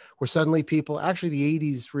 80s, where suddenly people, actually the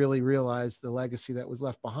 80s really realized the legacy that was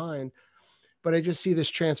left behind. But I just see this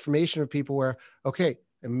transformation of people where, okay,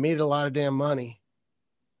 I made a lot of damn money,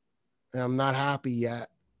 and I'm not happy yet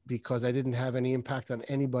because I didn't have any impact on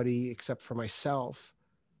anybody except for myself.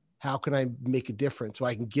 How can I make a difference? So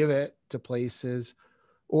I can give it to places,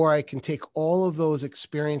 or I can take all of those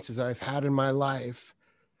experiences that I've had in my life,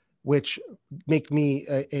 which make me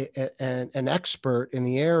an expert in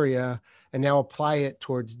the area, and now apply it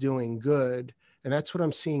towards doing good. And that's what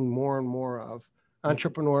I'm seeing more and more of,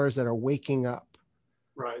 entrepreneurs that are waking up.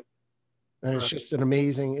 Right. And it's just an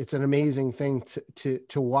amazing thing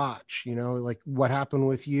to watch, like what happened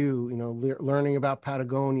with you, learning about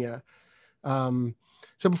Patagonia.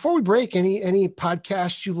 So before we break, any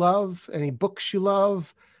podcasts you love, any books you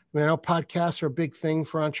love? I know podcasts are a big thing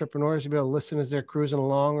for entrepreneurs to be able to listen as they're cruising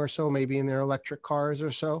along or so, maybe in their electric cars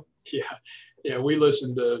or so. Yeah. We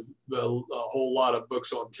listen to a whole lot of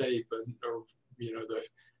books on tape, or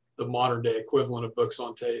the modern day equivalent of books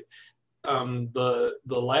on tape. The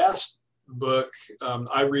last book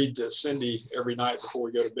I read to Cindy every night before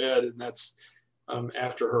we go to bed, and that's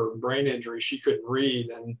after her brain injury. She couldn't read,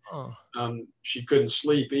 and she couldn't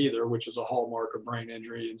sleep either, which is a hallmark of brain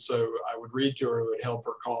injury. And so I would read to her. It would help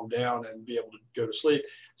her calm down and be able to go to sleep.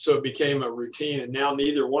 So it became a routine, and now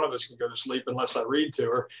neither one of us can go to sleep unless I read to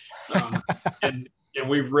her. And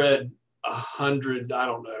we've read 100, I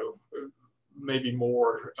don't know, maybe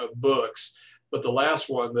more books. But the last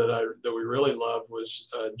one that we really loved was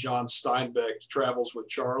John Steinbeck's Travels with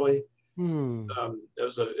Charlie. Hmm.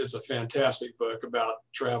 It's a fantastic book about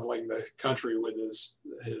traveling the country with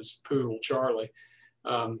his poodle Charlie.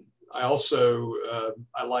 I also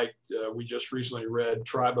I liked. We just recently read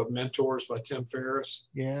Tribe of Mentors by Tim Ferriss.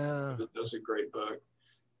 Yeah. That's a great book.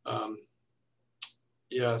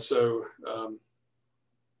 Yeah. So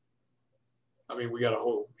I mean, we got a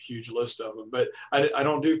whole huge list of them, but I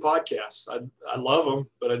don't do podcasts. I love them,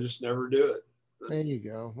 but I just never do it. There you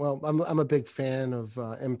go. Well, I'm a big fan of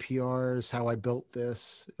NPR's How I Built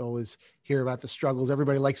This. Always hear about the struggles.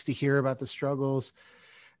 Everybody likes to hear about the struggles.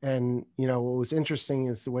 And, you know, what was interesting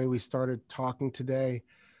is the way we started talking today.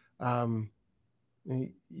 Um,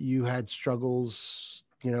 you had struggles,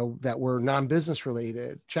 you know, that were non-business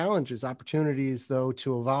related, challenges, opportunities, though,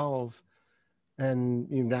 to evolve. And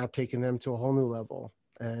you've now taken them to a whole new level.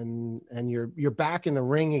 And you're back in the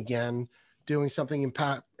ring again, doing something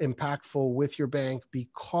impactful with your bank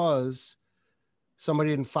because somebody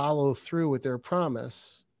didn't follow through with their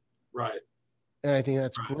promise. Right. And I think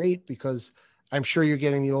that's great because I'm sure you're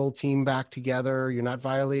getting the old team back together. You're not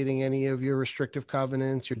violating any of your restrictive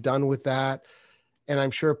covenants. You're done with that. And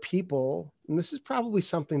I'm sure people, and this is probably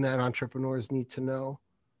something that entrepreneurs need to know,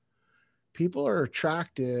 people are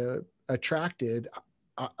attracted, and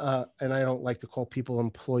I don't like to call people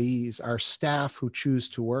employees, our staff who choose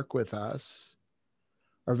to work with us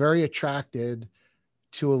are very attracted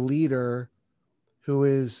to a leader who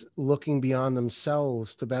is looking beyond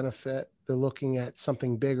themselves to benefit. They're looking at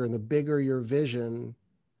something bigger, and the bigger your vision,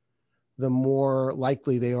 the more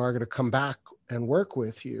likely they are going to come back and work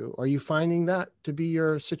with you. Are you finding that to be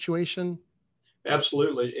your situation?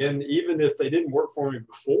 Absolutely. And even if they didn't work for me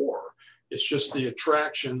before, it's just the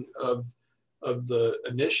attraction of the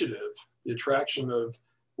initiative, the attraction of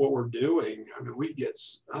what we're doing. I mean, we get,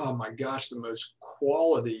 oh my gosh, the most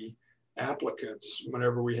quality applicants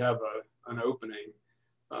whenever we have an opening.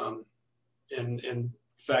 And in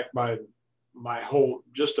fact,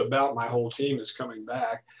 just about my whole team is coming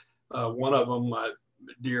back. One of them, my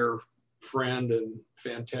dear friend and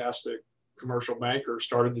fantastic commercial banker,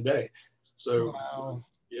 started today. So, wow.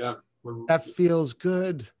 Yeah. That feels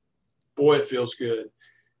good. Boy, it feels good.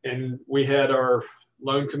 And we had our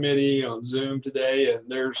loan committee on Zoom today, and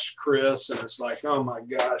there's Chris, and it's like, oh my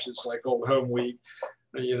gosh, it's like old home week.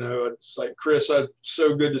 You know, it's like, Chris, it's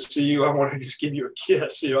so good to see you. I want to just give you a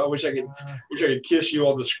kiss. You know, I wish I could kiss you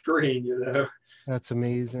on the screen, you know. That's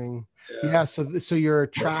amazing. Yeah. So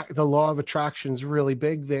the law of attraction is really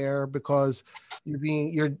big there because you're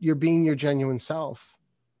being your genuine self,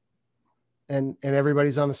 and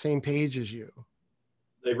everybody's on the same page as you.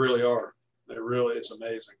 They really are. It's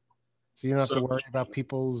amazing. So you don't have to worry about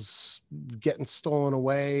people's getting stolen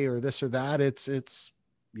away or this or that. It's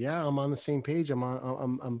yeah, I'm on the same page.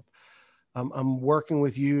 I'm working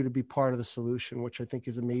with you to be part of the solution, which I think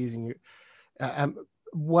is amazing.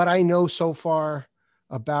 What I know so far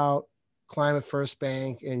about Climate First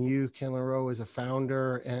Bank and you, Ken LaRoe, as a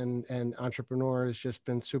founder and entrepreneur has just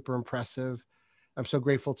been super impressive. I'm so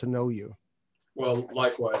grateful to know you. Well,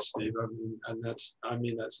 likewise, Steve. I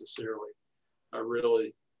mean that sincerely. I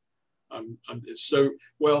really, it's so,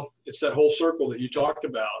 well, it's that whole circle that you talked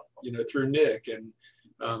about, you know, through Nick, and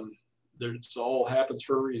it's all happens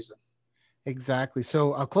for a reason. Exactly.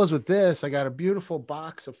 So I'll close with this. I got a beautiful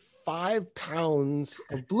box of 5 pounds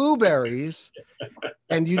of blueberries.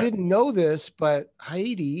 And you didn't know this, but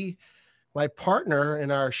Heidi, my partner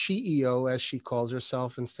and our CEO, as she calls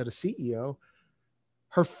herself instead of CEO,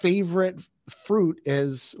 her favorite fruit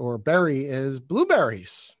or berry is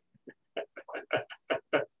blueberries.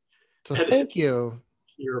 So thank you.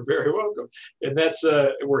 You're very welcome. And that's,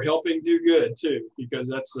 we're helping do good too, because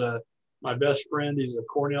that's my best friend. He's a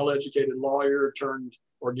Cornell educated lawyer turned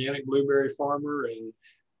organic blueberry farmer.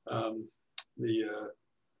 And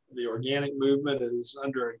the organic movement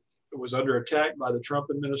was under attack by the Trump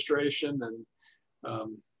administration.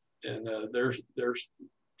 And they're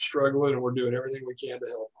struggling, and we're doing everything we can to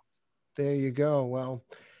help them. There you go. Well,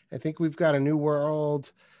 I think we've got a new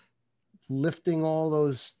world, lifting all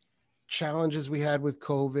those challenges we had with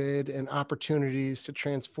COVID and opportunities to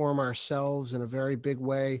transform ourselves in a very big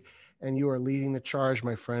way. And you are leading the charge,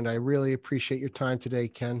 my friend. I really appreciate your time today,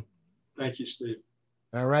 Ken. Thank you, Steve.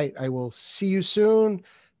 All right. I will see you soon,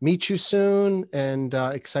 meet you soon, and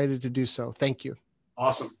excited to do so. Thank you.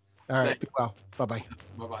 Awesome. All right. Be well. Bye-bye.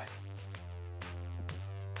 Bye-bye.